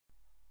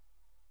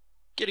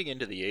Getting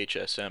into the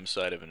HSM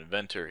side of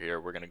Inventor here,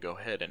 we're going to go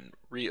ahead and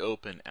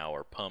reopen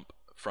our pump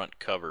front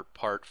cover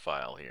part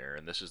file here,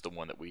 and this is the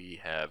one that we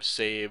have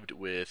saved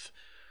with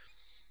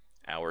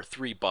our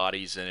three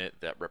bodies in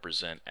it that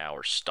represent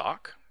our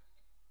stock.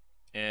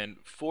 And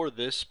for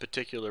this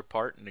particular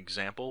part and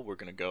example, we're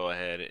going to go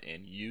ahead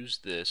and use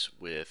this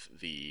with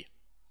the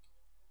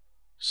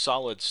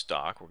solid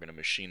stock. We're going to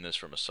machine this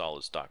from a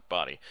solid stock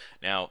body.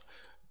 Now,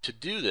 to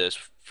do this,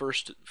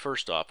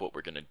 first off, what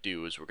we're going to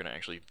do is we're going to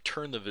actually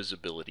turn the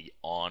visibility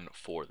on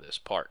for this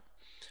part.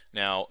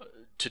 Now,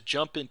 to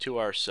jump into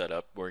our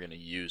setup, we're going to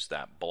use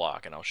that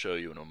block, and I'll show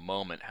you in a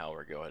moment how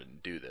we're going to go ahead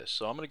and do this.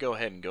 So I'm going to go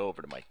ahead and go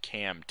over to my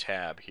CAM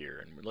tab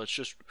here, and let's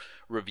just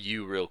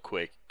review real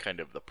quick kind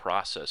of the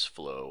process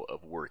flow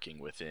of working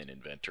within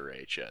Inventor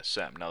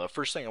HSM. Now, the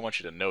first thing I want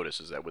you to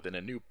notice is that within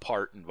a new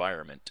part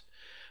environment,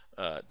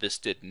 this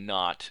did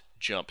not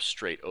jump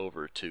straight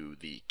over to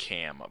the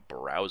CAM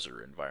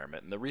browser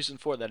environment. And the reason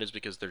for that is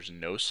because there's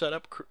no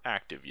setup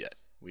active yet.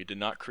 We did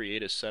not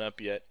create a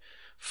setup yet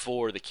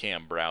for the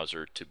CAM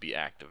browser to be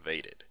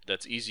activated.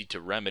 That's easy to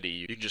remedy.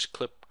 You can just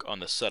click on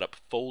the setup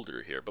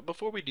folder here. But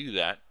before we do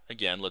that,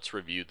 again, let's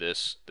review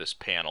this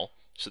panel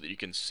so that you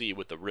can see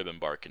what the ribbon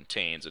bar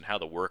contains and how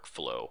the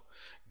workflow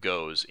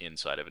goes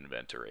inside of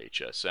Inventor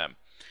HSM.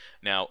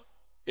 Now,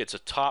 it's a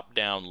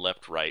top-down,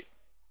 left-right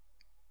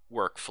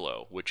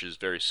workflow, which is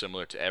very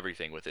similar to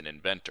everything within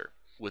Inventor,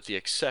 with the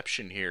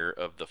exception here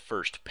of the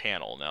first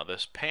panel. Now,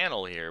 this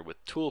panel here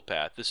with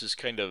toolpath, this is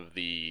kind of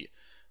the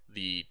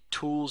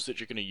tools that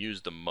you're going to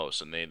use the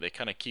most, and they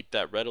kind of keep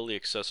that readily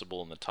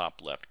accessible in the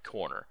top left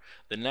corner.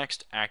 The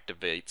next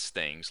activates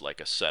things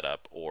like a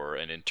setup or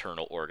an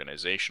internal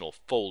organizational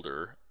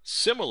folder.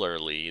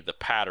 Similarly, the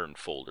pattern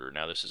folder.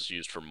 Now, this is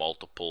used for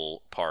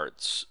multiple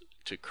parts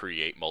to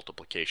create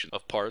multiplication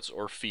of parts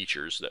or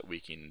features that we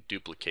can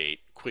duplicate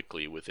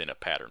quickly within a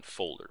pattern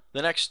folder.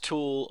 The next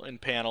tool and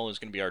panel is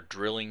going to be our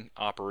drilling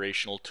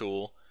operational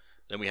tool.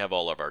 Then we have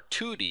all of our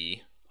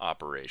 2D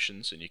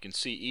operations, and you can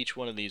see each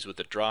one of these with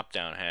the drop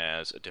down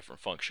has a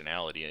different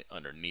functionality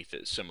underneath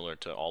it, similar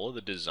to all of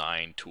the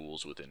design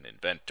tools within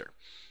Inventor.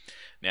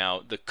 Now,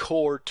 the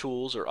core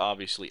tools are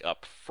obviously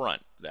up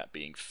front, that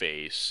being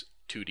face,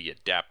 2D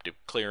adaptive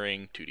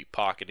clearing, 2D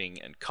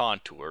pocketing, and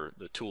contour,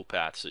 the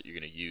toolpaths that you're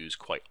going to use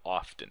quite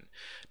often.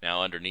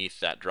 Now, underneath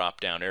that drop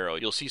down arrow,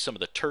 you'll see some of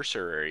the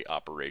tertiary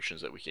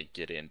operations that we can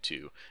get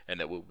into and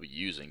that we'll be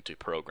using to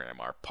program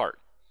our part.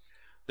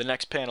 The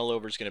next panel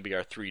over is going to be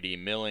our 3D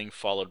milling,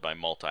 followed by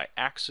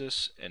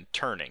multi-axis and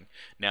turning.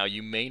 Now,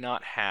 you may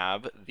not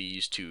have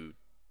these two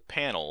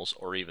panels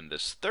or even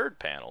this third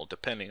panel,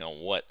 depending on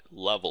what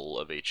level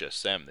of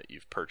HSM that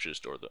you've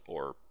purchased,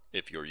 or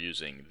if you're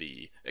using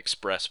the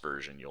Express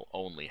version, you'll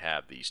only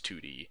have these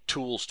 2D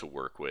tools to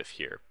work with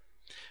here.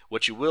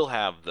 What you will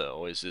have,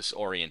 though, is this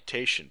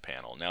orientation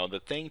panel. Now,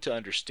 the thing to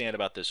understand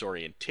about this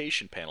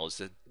orientation panel is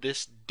that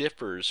this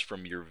differs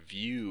from your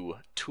view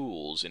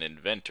tools in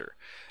Inventor.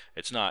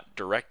 It's not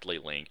directly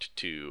linked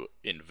to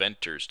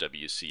Inventor's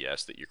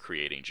WCS that you're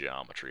creating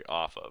geometry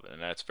off of.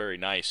 And that's very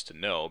nice to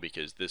know,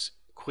 because this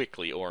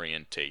quickly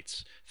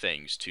orientates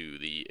things to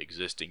the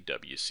existing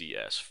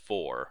WCS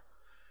for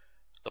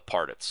the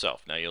part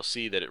itself. Now, you'll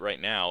see that right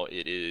now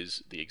it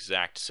is the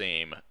exact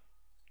same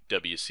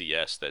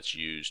WCS that's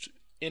used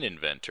in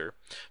Inventor.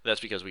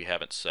 That's because we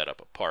haven't set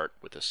up a part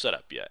with a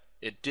setup yet.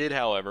 It did,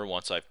 however,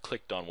 once I've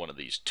clicked on one of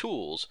these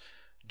tools,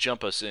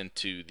 jump us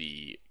into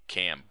the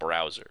CAM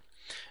browser.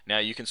 Now,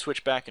 you can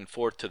switch back and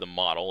forth to the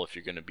model if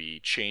you're going to be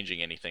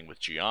changing anything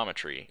with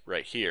geometry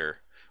right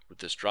here with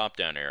this drop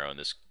down arrow, and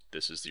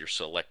this is your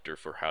selector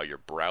for how your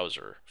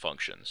browser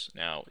functions.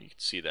 Now, you can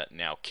see that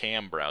now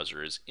CAM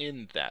browser is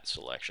in that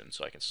selection,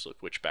 so I can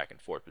switch back and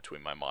forth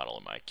between my model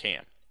and my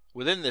CAM.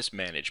 Within this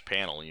manage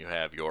panel, you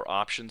have your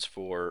options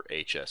for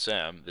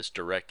HSM. This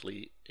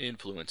directly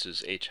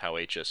influences how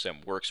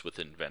HSM works with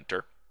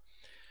Inventor.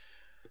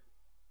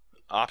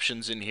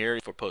 Options in here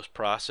for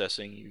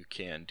post-processing, you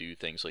can do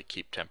things like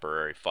keep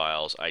temporary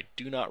files. I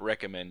do not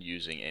recommend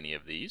using any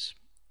of these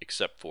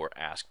except for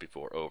ask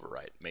before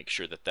overwrite. Make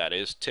sure that that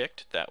is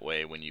ticked. That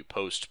way when you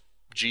post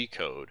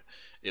G-code,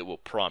 it will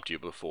prompt you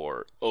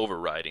before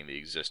overwriting the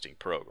existing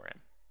program.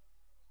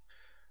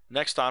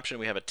 Next option,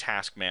 we have a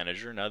task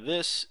manager. Now,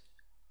 this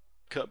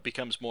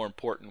becomes more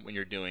important when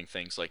you're doing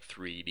things like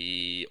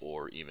 3D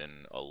or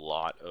even a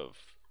lot of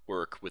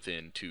work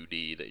within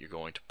 2D that you're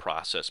going to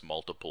process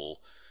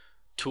multiple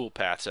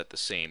toolpaths at the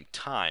same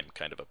time,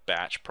 kind of a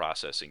batch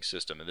processing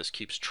system, and this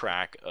keeps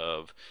track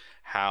of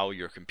how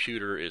your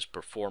computer is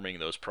performing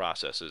those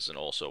processes and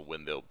also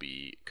when they'll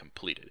be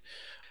completed.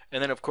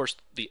 And then, of course,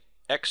 the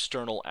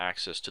external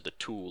access to the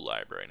tool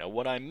library. Now,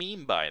 what I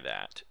mean by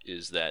that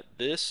is that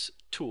this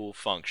tool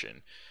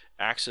function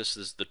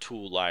accesses the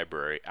tool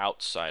library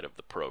outside of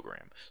the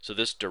program. So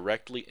this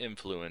directly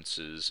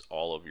influences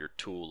all of your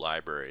tool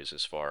libraries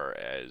as far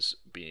as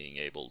being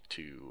able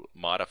to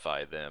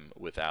modify them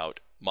without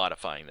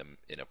modifying them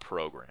in a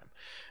program.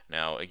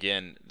 Now,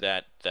 again,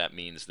 that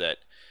means that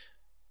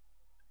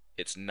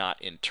it's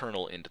not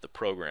internal into the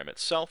program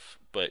itself,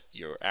 but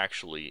you're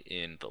actually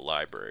in the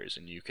libraries,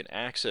 and you can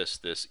access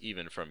this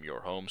even from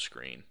your home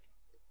screen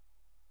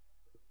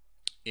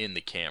in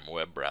the CAM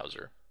web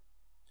browser.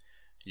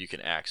 You can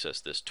access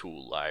this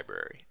tool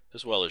library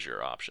as well as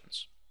your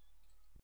options.